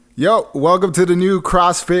Yo, welcome to the new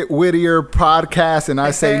Crossfit Whittier podcast. And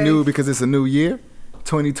I say new because it's a new year,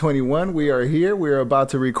 2021. We are here. We are about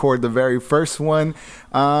to record the very first one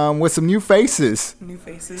with some new faces. New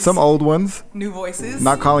faces. Some old ones. New voices.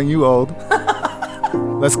 Not calling you old.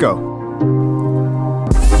 Let's go.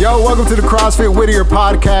 Yo, welcome to the Crossfit Whittier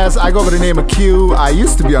podcast. I go by the name of Q. I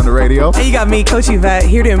used to be on the radio. Hey, you got me, Coach Yvette,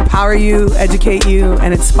 here to empower you, educate you,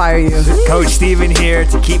 and inspire you. Coach Steven here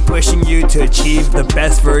to keep pushing you to achieve the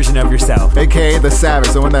best version of yourself. AKA the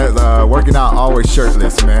Savage, the one that's working out always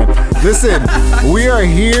shirtless, man. Listen, we are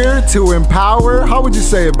here to empower. How would you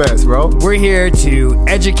say it best, bro? We're here to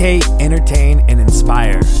educate, entertain, and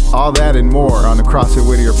inspire. All that and more on the CrossFit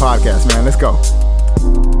Whittier podcast, man. Let's go.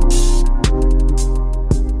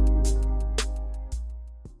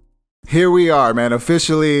 Here we are, man.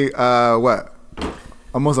 Officially, almost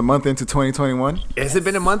a month into 2021. Has it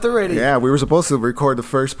been a month already? Yeah, we were supposed to record the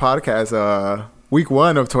first podcast week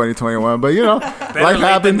 1 of 2021, but you know, life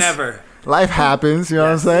happens. Than never. Life happens, you know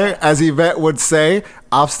what I'm saying? As Yvette would say,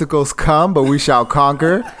 obstacles come, but we shall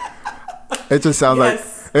conquer. It just sounds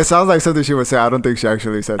it sounds like something she would say. I don't think she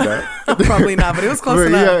actually said that. Probably not, but it was close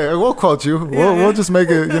enough. Yeah, we'll quote you. We'll just make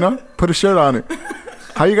it, put a shirt on it.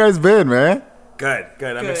 How you guys been, man?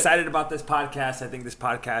 Good. I'm excited about this podcast. I think this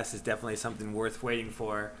podcast is definitely something worth waiting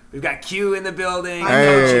for. We've got Q in the building.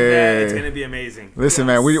 Hey. It's going to be amazing. Listen,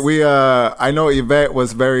 man, we I know Yvette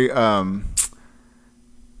was very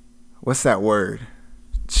what's that word?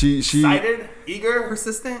 She excited, eager,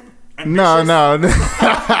 persistent. Ambitious. No.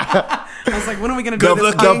 I was like, when are we going to do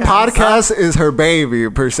this The podcast is her baby,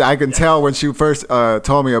 per se. I can tell when she first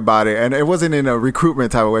told me about it. And it wasn't in a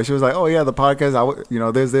recruitment type of way. She was like, oh, yeah, the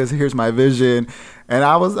podcast, there's this, here's my vision. And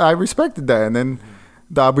I respected that. And then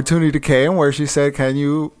the opportunity came where she said, can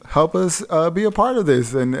you help us be a part of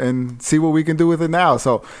this and see what we can do with it now?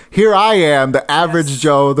 So here I am, the average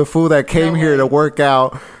Joe, the fool that came here to work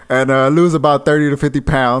out and lose about 30 to 50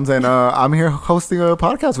 pounds. And I'm here hosting a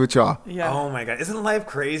podcast with y'all. Yeah. Oh, my God. Isn't life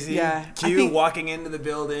crazy? Yeah. Q walking into the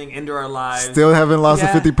building, into our lives. Still haven't lost the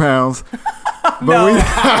 50 pounds. But no,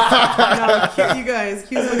 you guys,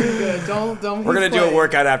 Q's looking good. Don't. We're going to do a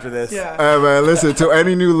workout after this. Yeah. Man, listen, to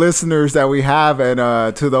any new listeners that we have and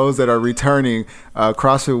to those that are returning,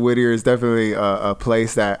 CrossFit Whittier is definitely a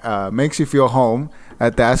place that makes you feel home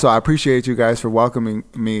at that. So I appreciate you guys for welcoming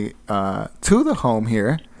me to the home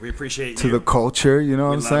here. We appreciate to you. the culture, you know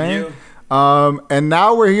what I'm saying? You. And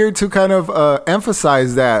now we're here to kind of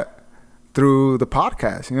emphasize that through the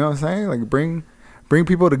podcast, you know what I'm saying? Like bring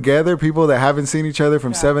people together, people that haven't seen each other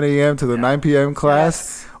from 7 a.m. to the 9 p.m.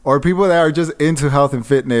 class, or people that are just into health and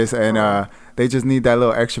fitness and they just need that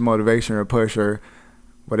little extra motivation or push or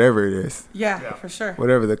whatever it is. Yeah, for sure.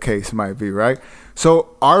 Whatever the case might be, right?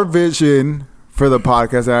 So our vision for the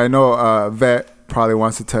podcast, and I know Yvette probably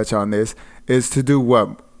wants to touch on this, is to do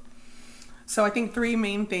what? So I think 3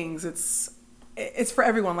 main things. It's for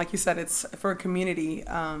everyone, like you said. It's for a community.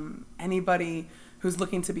 Anybody who's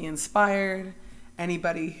looking to be inspired,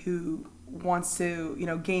 anybody who wants to,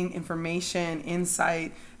 gain information,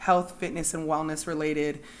 insight, health, fitness, and wellness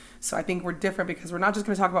related. So I think we're different because we're not just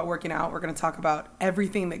going to talk about working out. We're going to talk about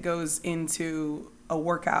everything that goes into a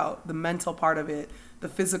workout, the mental part of it, the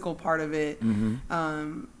physical part of it,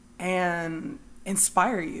 and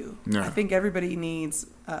inspire you. Yeah. I think everybody needs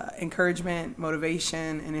encouragement,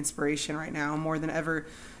 motivation, and inspiration right now more than ever.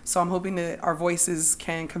 So I'm hoping that our voices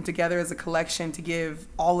can come together as a collection to give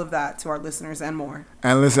all of that to our listeners and more.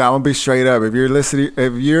 And listen, I'm gonna be straight up. If you're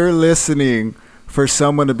listening for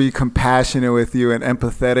someone to be compassionate with you and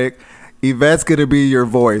empathetic, Yvette's gonna be your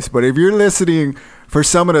voice. But if you're listening for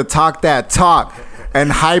someone to talk that talk and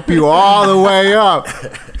hype you all the way up,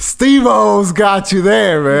 Steve-O's got you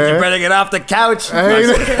there, man. You better get off the couch.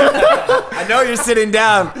 I know you're sitting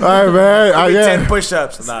down. All right, man. 10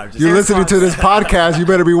 push-ups. No, you're listening to this podcast, you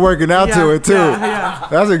better be working out to it, too. Yeah.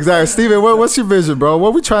 That's exactly. Steven, what's your vision, bro? What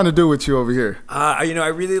are we trying to do with you over here? I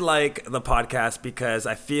really like the podcast because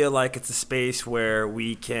I feel like it's a space where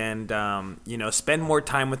we can, spend more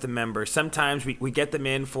time with the members. Sometimes we get them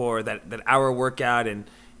in for that hour workout and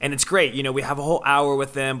it's great. We have a whole hour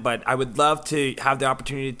with them, but I would love to have the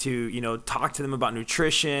opportunity to, talk to them about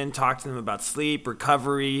nutrition, talk to them about sleep,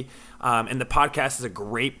 recovery. And the podcast is a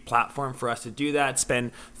great platform for us to do that.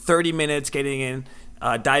 Spend 30 minutes getting in,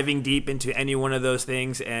 diving deep into any one of those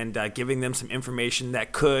things and giving them some information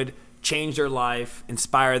that could change their life,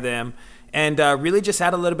 inspire them, and really just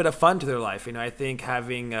add a little bit of fun to their life. I think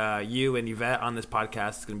having you and Yvette on this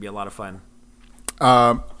podcast is going to be a lot of fun.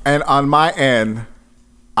 And on my end,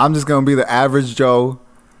 I'm just going to be the average Joe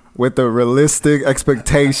with the realistic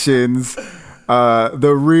expectations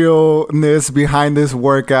the realness behind this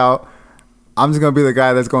workout. I'm just gonna be the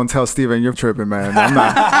guy that's gonna tell Steven, you're tripping, man.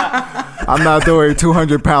 I'm not doing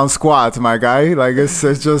 200-pound squats, my guy. Like it's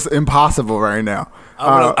just impossible right now.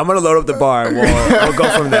 I'm gonna load up the bar and we'll go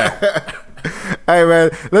from there. Hey man,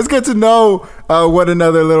 let's get to know one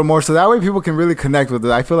another a little more, so that way people can really connect with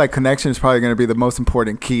it. I feel like connection is probably going to be the most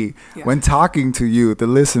important key when talking to you, the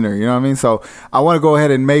listener. You know what I mean? So I want to go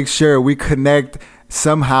ahead and make sure we connect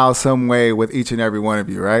somehow, some way with each and every one of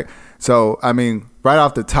you, right? So I mean, right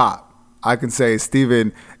off the top, I can say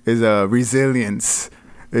Steven is a resilience,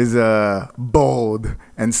 is a bold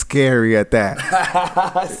and scary at that.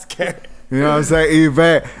 Scary. You know what I'm saying?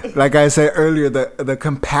 Yvette, like I said earlier, the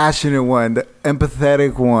compassionate one, the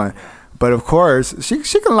empathetic one. But of course, she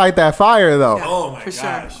can light that fire though. Yeah, Oh my for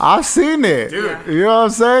gosh. sure. I've seen it. Dude. You know what I'm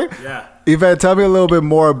saying? Yeah. Yvette, tell me a little bit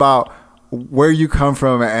more about where you come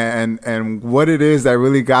from and what it is that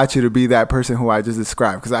really got you to be that person who I just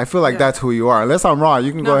described. Because I feel like that's who you are. Unless I'm wrong,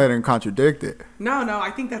 you can go ahead and contradict it. No,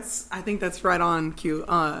 I think that's right on cue.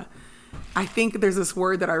 I think there's this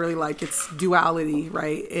word that I really like. It's duality,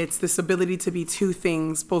 right? It's this ability to be two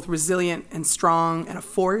things, both resilient and strong and a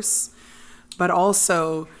force, but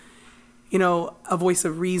also, you know, a voice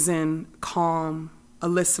of reason, calm, a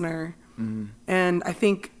listener. Mm-hmm. And I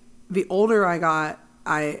think the older I got,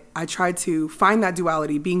 I tried to find that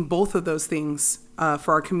duality, being both of those things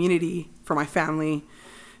for our community, for my family,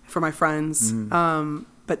 for my friends. Mm-hmm.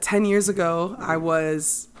 But 10 years ago, I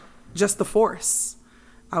was just the force.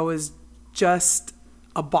 I was just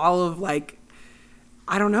a ball of like,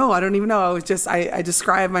 I don't even know. I was just, I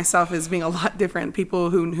describe myself as being a lot different. People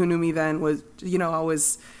who knew me then was, you know,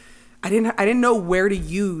 I didn't know where to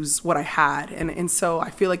use what I had. And so I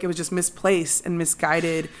feel like it was just misplaced and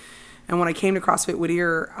misguided. And when I came to CrossFit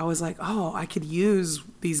Whittier, I was like, oh, I could use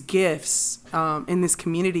these gifts in this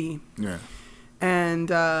community. Yeah.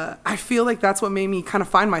 And I feel like that's what made me kind of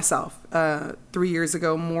find myself 3 years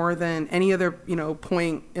ago more than any other, you know,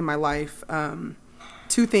 point in my life.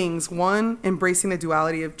 Two things. One, embracing the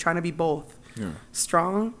duality of trying to be both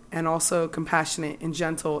strong and also compassionate and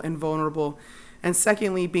gentle and vulnerable. And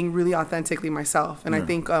secondly, being really authentically myself. And I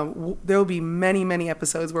think there will be many, many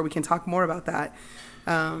episodes where we can talk more about that.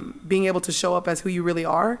 Being able to show up as who you really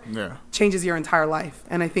are changes your entire life.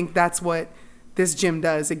 And I think that's what this gym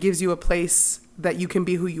does. It gives you a place that you can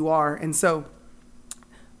be who you are. And so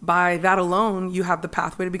by that alone, you have the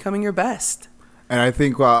pathway to becoming your best. And I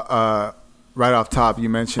think right off top, you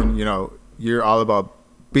mentioned, you know, you're all about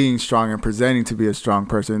being strong and presenting to be a strong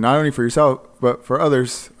person, not only for yourself, but for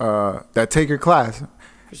others that take your class. Sure.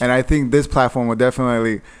 And I think this platform will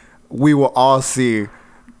definitely, we will all see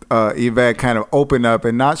Yvette kind of open up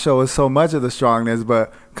and not show us so much of the strongness,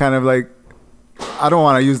 but kind of like, I don't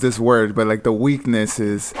want to use this word, but like the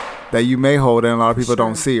weaknesses that you may hold and a lot of people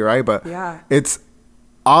don't see, right? But it's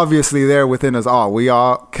obviously there within us all. We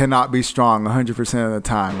all cannot be strong 100% of the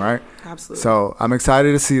time, right? Absolutely. So I'm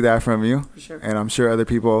excited to see that from you. For sure. And I'm sure other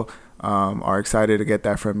people are excited to get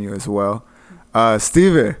that from you as well.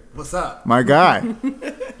 Steven. What's up? My guy.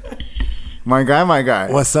 My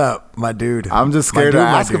guy. What's up, my dude? I'm just scared to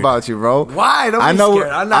ask about you, bro. Why? Don't be scared.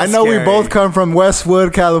 I'm not I know scary. We both come from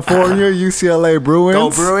Westwood, California, UCLA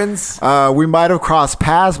Bruins. Go Bruins. We might have crossed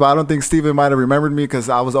paths, but I don't think Steven might have remembered me because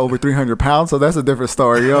I was over 300 pounds, so that's a different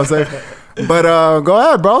story, you know what I'm saying? But go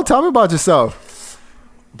ahead, bro. Tell me about yourself.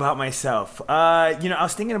 About myself. You know, I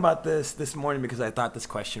was thinking about this morning because I thought this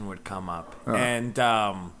question would come up. And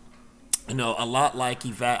you know, a lot like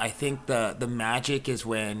Yvette, I think the magic is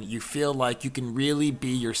when you feel like you can really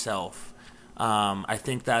be yourself. I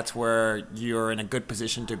think that's where you're in a good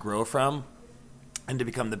position to grow from and to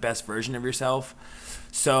become the best version of yourself.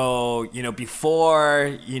 So, you know,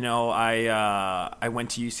 before, you know, I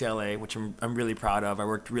went to UCLA, which I'm really proud of. I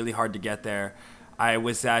worked really hard to get there. I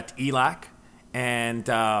was at ELAC, and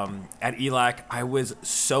at ELAC, I was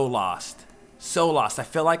so lost. I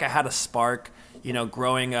feel like I had a spark, you know,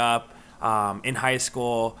 growing up. In high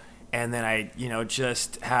school, and then I, you know,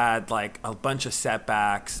 just had like a bunch of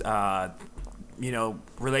setbacks, you know,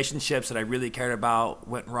 relationships that I really cared about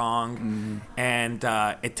went wrong, and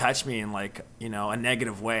it touched me in like, you know, a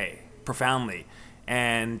negative way, profoundly,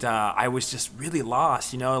 and I was just really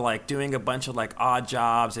lost, you know, like doing a bunch of like odd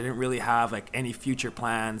jobs. I didn't really have like any future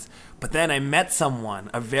plans, but then I met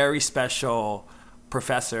someone, a very special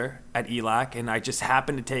professor at ELAC, and I just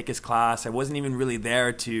happened to take his class. I wasn't even really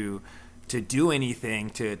there to do anything,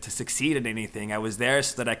 to succeed at anything. I was there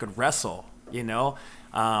so that I could wrestle, you know.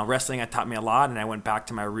 Wrestling had taught me a lot, and I went back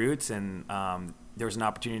to my roots, and there was an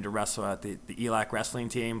opportunity to wrestle at the ELAC wrestling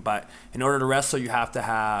team. But in order to wrestle, you have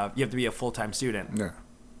to be a full-time student. Yeah.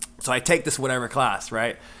 So I take this whatever class,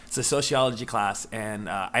 right? It's a sociology class. And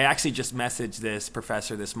I actually just messaged this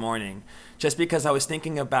professor this morning just because I was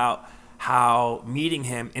thinking about how meeting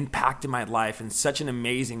him impacted my life in such an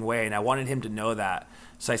amazing way. And I wanted him to know that.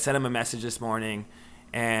 So I sent him a message this morning.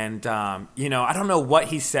 And, you know, I don't know what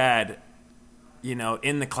he said, you know,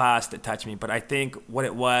 in the class that touched me. But I think what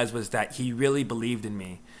it was that he really believed in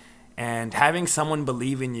me. And having someone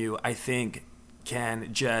believe in you, I think,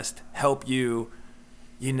 can just help you,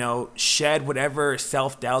 you know, shed whatever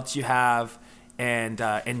self-doubts you have and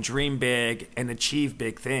dream big and achieve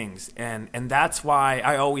big things. And that's why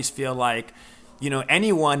I always feel like, you know,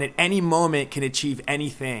 anyone at any moment can achieve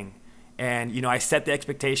anything. And, you know, I set the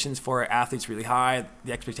expectations for athletes really high,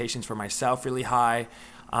 the expectations for myself really high.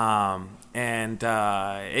 I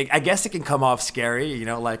guess it can come off scary, you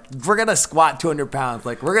know, like we're going to squat 200 pounds.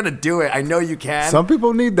 Like we're going to do it. I know you can. Some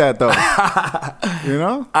people need that though. You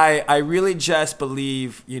know, I really just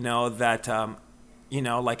believe, you know, that, you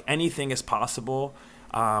know, like anything is possible.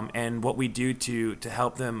 And what we do to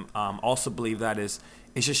help them also believe that is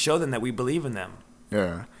just show them that we believe in them.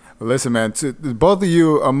 Yeah. Well, listen, man, to both of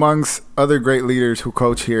you, amongst other great leaders who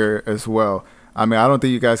coach here as well, I mean, I don't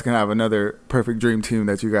think you guys can have another perfect dream team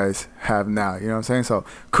that you guys have now. You know what I'm saying? So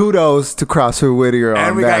kudos to CrossFit Whittier on that for sure.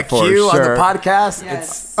 And we got Q on the podcast.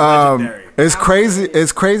 Yes. It's legendary. It's crazy.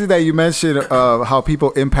 It's crazy that you mentioned how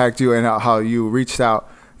people impact you and how you reached out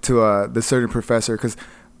to the certain professor. Because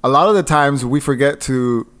a lot of the times we forget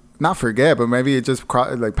to, not forget, but maybe it just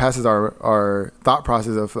like passes our thought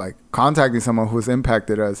process of like contacting someone who's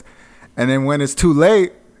impacted us. And then when it's too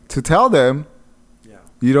late to tell them,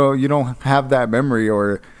 you don't have that memory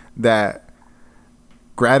or that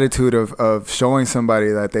gratitude of showing somebody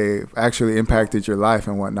that they actually impacted your life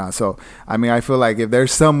and whatnot. So, I mean, I feel like if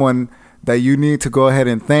there's someone that you need to go ahead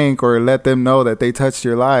and thank or let them know that they touched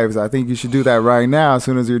your lives, I think you should do that right now as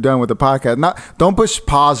soon as you're done with the podcast. Don't push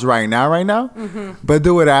pause right now, but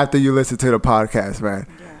do it after you listen to the podcast, man.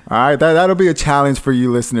 Yeah. All right, that'll be a challenge for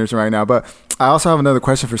you listeners right now. But I also have another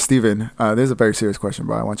question for Steven. This is a very serious question,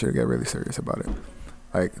 but I want you to get really serious about it.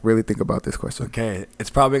 Like, really think about this question. Okay. It's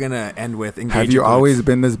probably going to end with engage. Have you always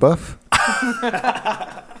been this buff?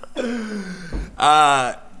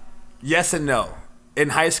 Yes and no. In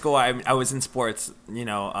high school, I was in sports, you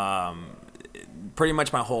know, pretty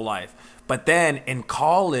much my whole life. But then in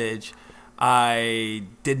college, I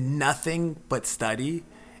did nothing but study.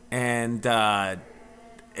 And I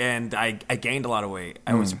gained a lot of weight.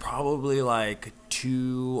 I was probably like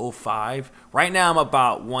 205. Right now I'm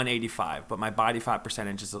about 185, but my body fat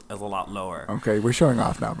percentage is a lot lower. Okay, we're showing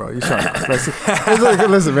off now, bro. You're showing off.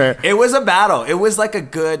 Listen, man. It was a battle. It was like a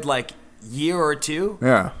good like year or two.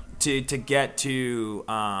 Yeah. To get to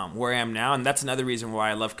where I am now, and that's another reason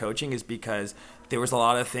why I love coaching is because there was a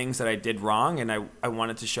lot of things that I did wrong, and I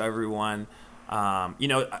wanted to show everyone, you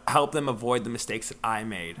know, help them avoid the mistakes that I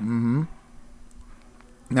made. Mm-hmm.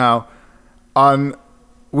 Now,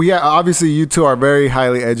 obviously you two are very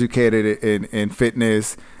highly educated in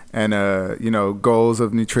fitness and you know, goals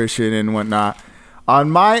of nutrition and whatnot.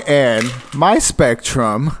 On my end, my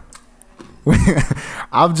spectrum,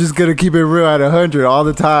 I'm just gonna keep it real at 100 all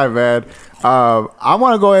the time, man. I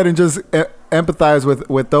want to go ahead and just empathize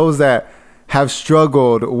with those that have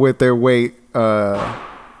struggled with their weight,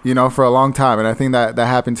 you know, for a long time, and I think that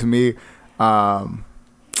happened to me.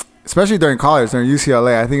 Especially during college, during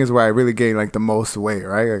UCLA, I think is where I really gained like the most weight,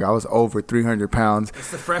 right? Like I was over 300 pounds.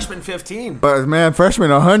 It's the freshman 15. But man,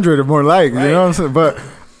 freshman 100 or more like, right. You know what I'm saying? But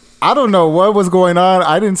I don't know what was going on.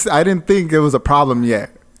 I didn't think it was a problem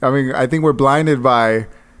yet. I mean, I think we're blinded by,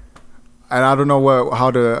 and I don't know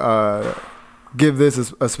how to give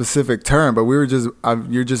this a specific term, but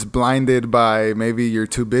you're just blinded by maybe you're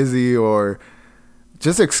too busy or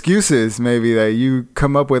just excuses maybe that you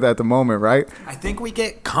come up with at the moment, right? I think we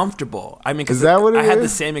get comfortable. I mean, because I had the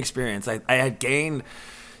same experience. I had gained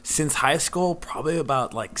since high school probably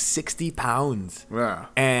about like 60 pounds. Yeah.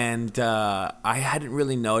 And I hadn't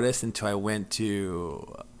really noticed until I went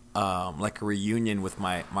to like a reunion with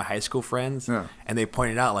my high school friends. Yeah. And they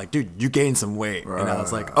pointed out like, dude, you gained some weight. Right. And I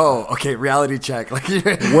was like, oh, okay, reality check. Like,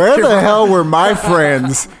 where the hell were my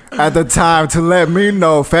friends at the time to let me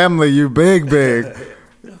know, family, you big?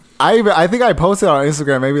 I think I posted on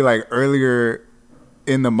Instagram maybe like earlier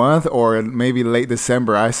in the month or maybe late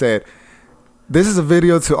December. I said, this is a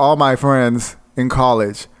video to all my friends in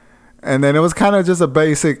college. And then it was kind of just a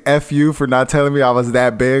basic FU for not telling me I was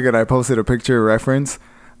that big. And I posted a picture reference.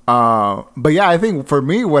 But yeah, I think for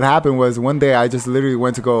me, what happened was one day I just literally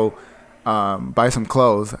went to go buy some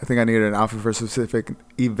clothes. I think I needed an outfit for a specific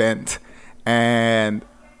event. And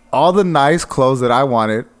all the nice clothes that I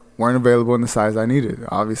wanted weren't available in the size I needed,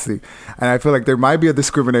 obviously. And I feel like there might be a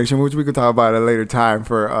discrimination, which we could talk about at a later time,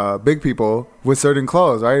 for big people with certain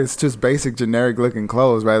clothes, right? It's just basic generic looking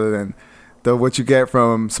clothes rather than what you get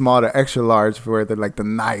from small to extra large, where they're like the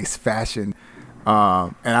nice fashion.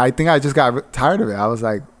 And I think I just got tired of it. I was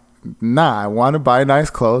like, nah, I want to buy nice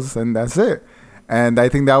clothes and that's it. And I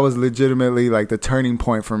think that was legitimately like the turning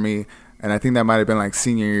point for me. And I think that might have been like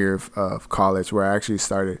senior year of college, where I actually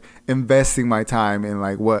started investing my time in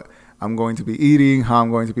like what I'm going to be eating, how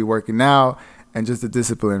I'm going to be working out, and just the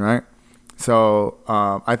discipline, right? So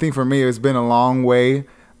I think for me, it's been a long way.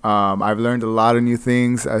 I've learned a lot of new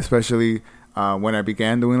things, especially when I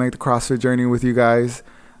began doing like the CrossFit journey with you guys.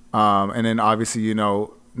 And then obviously, you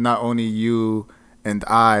know, not only you and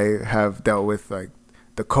I have dealt with like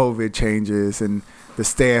the COVID changes and the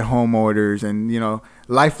stay-at-home orders, and, you know,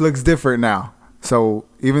 life looks different now. So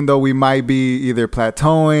even though we might be either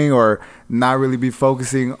plateauing or not really be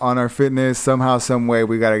focusing on our fitness, somehow, some way,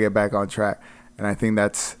 we got to get back on track. And I think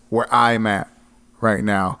that's where I'm at right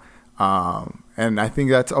now. And I think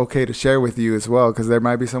that's okay to share with you as well, because there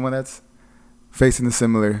might be someone that's facing a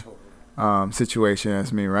similar situation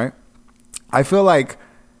as me, right? I feel like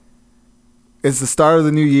it's the start of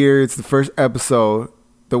the new year. It's the first episode.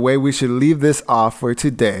 The way we should leave this off for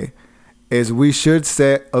today is we should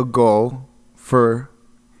set a goal for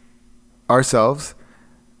ourselves,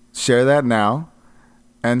 share that now,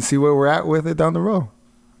 and see where we're at with it down the road.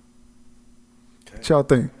 Okay. What y'all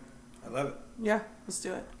think? I love it. Yeah, let's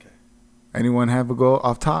do it. Okay. Anyone have a goal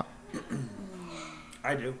off top?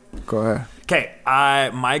 I do. Go ahead. Okay,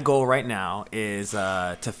 my goal right now is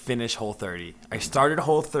to finish Whole 30. I started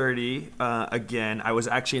Whole 30 again. I was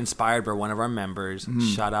actually inspired by one of our members.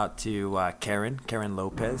 Shout out to Karen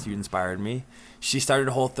Lopez. You inspired me. She started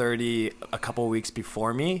Whole 30 a couple weeks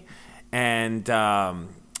before me, and I'm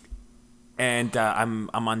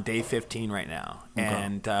on day 15 right now, okay.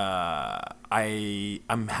 And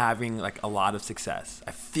I'm having like a lot of success.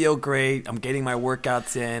 I feel great. I'm getting my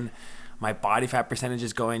workouts in. My body fat percentage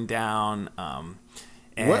is going down.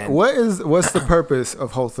 And what's the purpose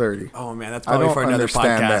of Whole 30? Oh man, that's probably for another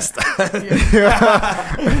podcast.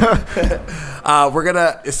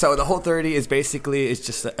 So the Whole 30 is basically, it's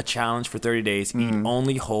just a challenge for 30 days. Eat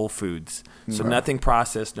only whole foods, so nothing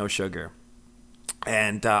processed, no sugar.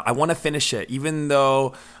 And I want to finish it, even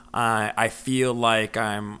though I feel like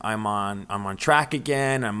I'm on track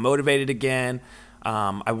again. I'm motivated again.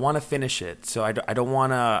 I want to finish it, so I don't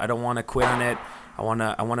want to quit on it. I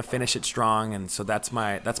want to finish it strong, and so that's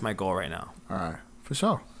my goal right now. All right, for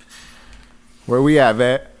sure. Where we at,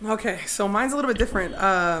 Vet? Okay, so mine's a little bit different.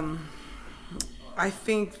 I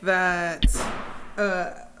think that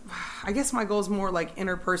I guess my goal is more like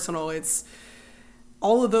interpersonal. It's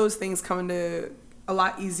all of those things come into a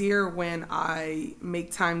lot easier when I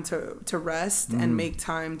make time to rest and make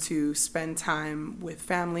time to spend time with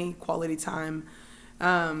family, quality time.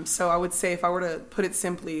 So I would say, if I were to put it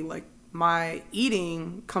simply, like, my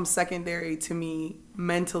eating comes secondary to me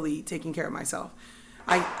mentally taking care of myself.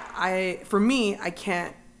 For me, I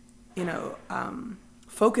can't,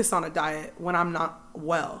 focus on a diet when I'm not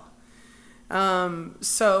well.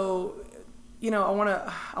 So, I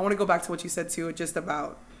want to go back to what you said too, just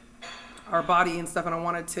about our body and stuff. And I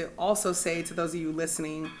wanted to also say to those of you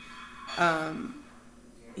listening, that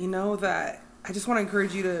I just want to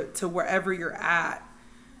encourage you to wherever you're at,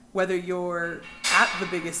 whether you're at the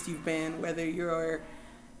biggest you've been, whether you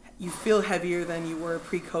feel heavier than you were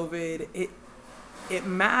pre-COVID, it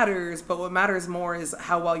matters, but what matters more is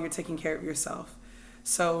how well you're taking care of yourself.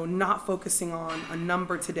 So not focusing on a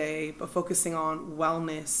number today, but focusing on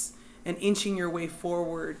wellness and inching your way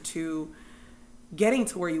forward to getting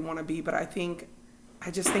to where you want to be. But I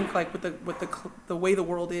just think like with the way the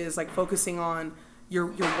world is, like, focusing on your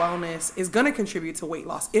wellness is going to contribute to weight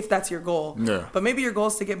loss if that's your goal. Yeah. But maybe your goal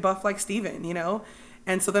is to get buff like Steven,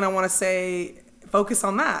 And so then I want to say, focus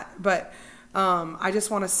on that. But I just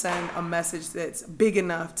want to send a message that's big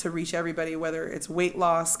enough to reach everybody, whether it's weight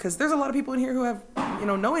loss, because there's a lot of people in here who have,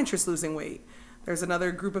 no interest losing weight. There's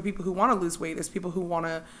another group of people who want to lose weight. There's people who want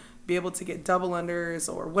to be able to get double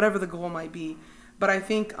unders or whatever the goal might be. But I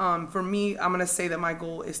think for me, I'm going to say that my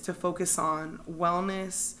goal is to focus on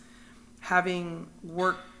wellness, having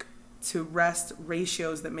work to rest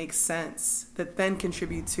ratios that make sense, that then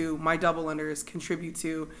contribute to my double unders, contribute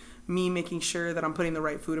to me making sure that I'm putting the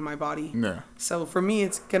right food in my body. Yeah. So for me,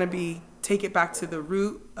 it's going to be take it back to the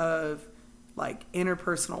root of like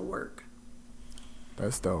interpersonal work.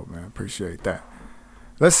 That's dope, man. Appreciate that.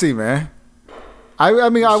 Let's see, man. I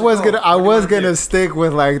was gonna stick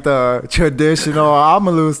with like the traditional, I'm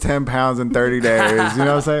gonna lose 10 pounds in 30 days. You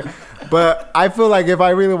know what I'm saying? But I feel like if I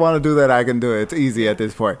really want to do that, I can do it. It's easy at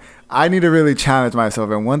this point. I need to really challenge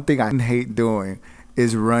myself. And one thing I hate doing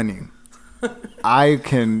is running. I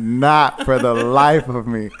cannot, for the life of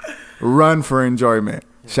me, run for enjoyment.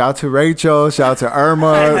 Shout to Rachel. Shout to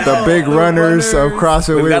Irma, the big runners of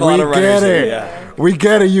CrossFit. We get it. Yeah. We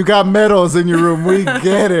get it. You got medals in your room. We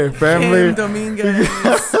get it, family.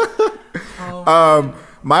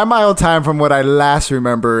 My mile time from what I last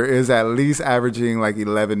remember is at least averaging like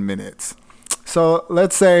 11 minutes. So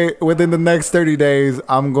let's say within the next 30 days,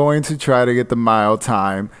 I'm going to try to get the mile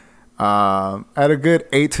time at a good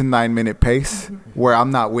 8 to 9 minute pace where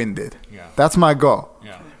I'm not winded. Yeah. That's my goal.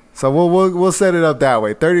 Yeah. So we'll set it up that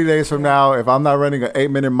way. 30 days from now, if I'm not running an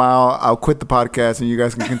 8-minute mile, I'll quit the podcast and you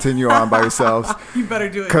guys can continue on by yourselves. You better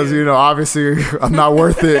do it. Because, obviously I'm not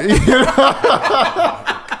worth it.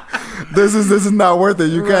 This is not worth it.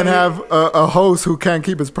 You can't have a host who can't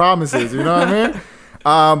keep his promises. You know what I mean?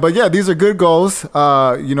 But yeah, these are good goals.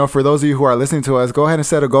 For those of you who are listening to us, go ahead and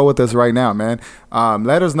set a goal with us right now, man.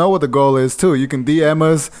 Let us know what the goal is too. You can DM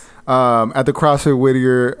us at the CrossFit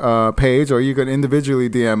Whittier page, or you can individually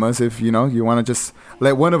DM us if you want to just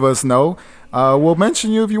let one of us know. We'll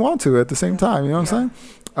mention you if you want to at the same time. You know what I'm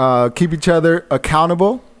saying? Keep each other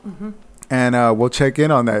accountable. Mm-hmm. And we'll check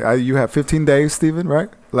in on that. You have 15 days, Steven, right?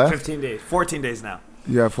 Left? 15 days. 14 days now.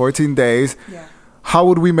 You have 14 days. Yeah. How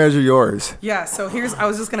would we measure yours? Yeah, so I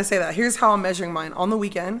was just going to say that. Here's how I'm measuring mine. On the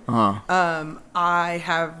weekend, I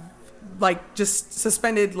have just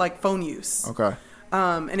suspended phone use. Okay.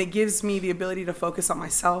 And it gives me the ability to focus on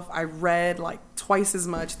myself. I read twice as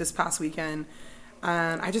much this past weekend.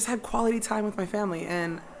 And I just had quality time with my family.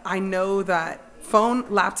 And I know that phone,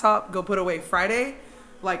 laptop, go put away. Friday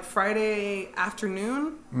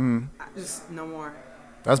afternoon, just no more.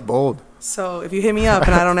 That's bold. So if you hit me up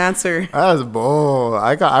and I don't answer, that's bold.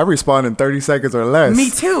 I respond in 30 seconds or less.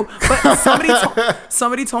 Me too. But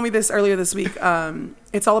somebody told me this earlier this week.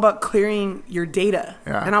 It's all about clearing your data,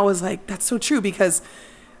 and I was like, that's so true, because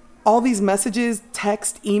all these messages,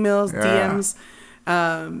 text, emails, DMs,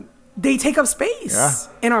 they take up space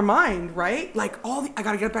in our mind, right? I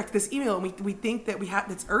gotta get back to this email, and we think that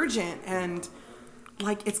it's urgent, and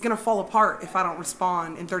it's gonna fall apart if I don't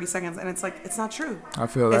respond in 30 seconds, and it's not true. I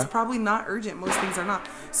feel that. It's probably not urgent. Most things are not.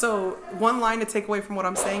 So one line to take away from what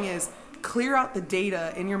I'm saying is clear out the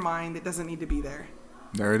data in your mind that doesn't need to be there.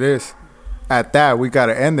 There it is. At that, we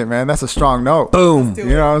gotta end it, man. That's a strong note. Boom. You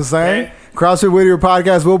know what I'm saying? Okay. CrossFit Whittier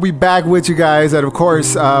podcast. We'll be back with you guys, and of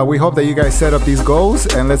course, we hope that you guys set up these goals,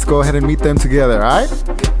 and let's go ahead and meet them together. All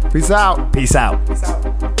right? Peace out. Peace out. Peace out.